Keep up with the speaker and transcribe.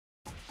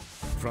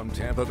From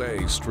Tampa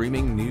Bay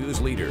streaming news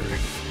leader,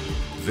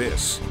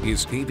 this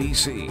is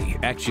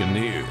ABC Action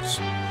News.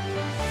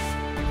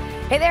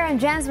 Hey there, I'm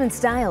Jasmine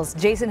Stiles.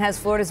 Jason has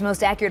Florida's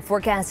most accurate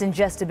forecast in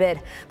just a bit.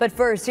 But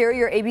first, here are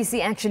your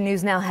ABC Action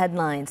News Now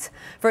headlines.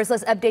 First,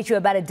 let's update you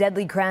about a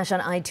deadly crash on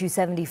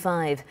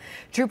I-275.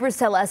 Troopers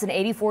tell us an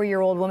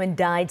 84-year-old woman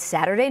died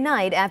Saturday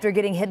night after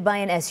getting hit by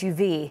an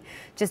SUV.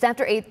 Just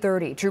after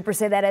 8:30, troopers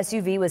say that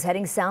SUV was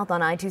heading south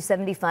on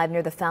I-275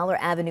 near the Fowler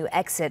Avenue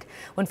exit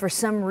when for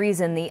some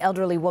reason the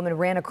elderly woman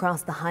ran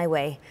across the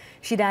highway.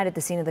 She died at the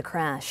scene of the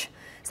crash.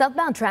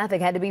 Southbound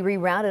traffic had to be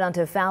rerouted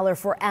onto Fowler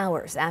for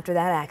hours after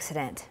that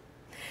accident.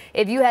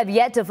 If you have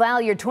yet to file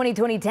your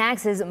 2020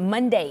 taxes,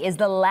 Monday is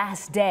the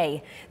last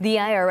day. The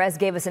IRS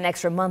gave us an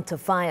extra month to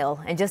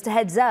file. And just a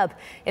heads up,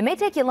 it may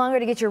take you longer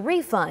to get your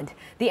refund.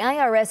 The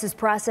IRS is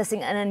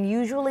processing an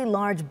unusually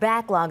large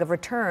backlog of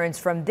returns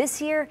from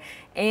this year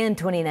and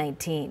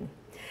 2019.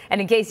 And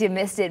in case you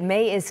missed it,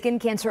 May is Skin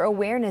Cancer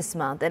Awareness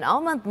Month, and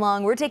all month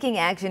long we're taking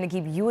action to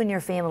keep you and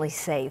your family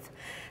safe.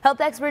 Health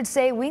experts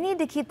say we need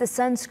to keep the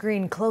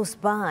sunscreen close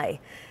by.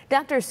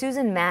 Dr.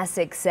 Susan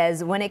Masick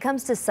says when it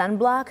comes to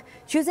sunblock,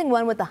 choosing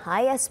one with a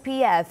high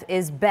SPF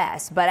is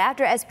best, but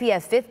after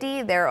SPF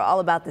 50, they're all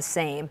about the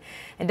same.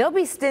 And don't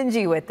be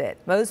stingy with it.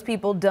 Most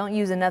people don't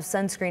use enough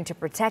sunscreen to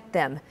protect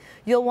them.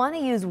 You'll want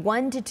to use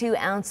 1 to 2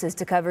 ounces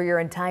to cover your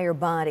entire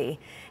body.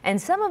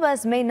 And some of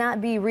us may not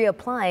be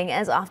reapplying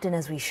as often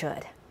as we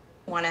should.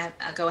 You want to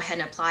go ahead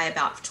and apply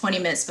about 20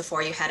 minutes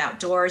before you head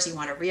outdoors. You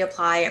want to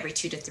reapply every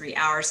 2 to 3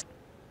 hours.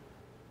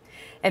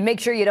 And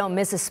make sure you don't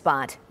miss a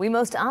spot. We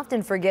most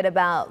often forget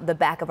about the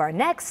back of our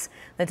necks,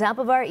 the top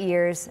of our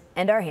ears,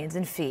 and our hands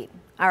and feet.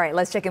 All right,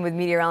 let's check in with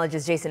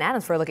meteorologist Jason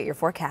Adams for a look at your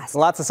forecast.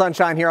 Lots of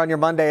sunshine here on your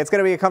Monday. It's going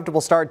to be a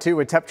comfortable start, too,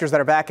 with temperatures that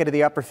are back into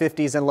the upper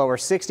 50s and lower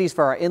 60s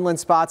for our inland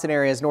spots in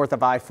areas north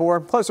of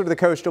I-4. Closer to the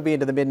coast, you'll be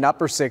into the mid and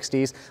upper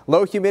 60s.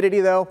 Low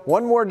humidity, though,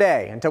 one more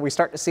day until we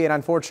start to see it,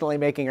 unfortunately,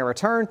 making a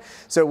return.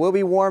 So it will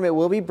be warm, it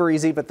will be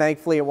breezy, but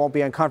thankfully it won't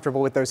be uncomfortable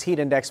with those heat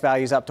index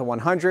values up to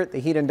 100. The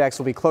heat index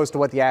will be close to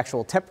what the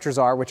actual temperatures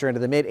are, which are into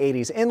the mid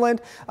 80s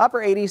inland, upper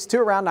 80s to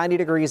around 90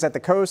 degrees at the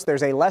coast.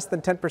 There's a less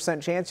than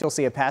 10% chance you'll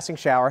see a passing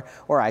shower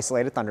or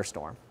isolated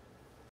thunderstorm.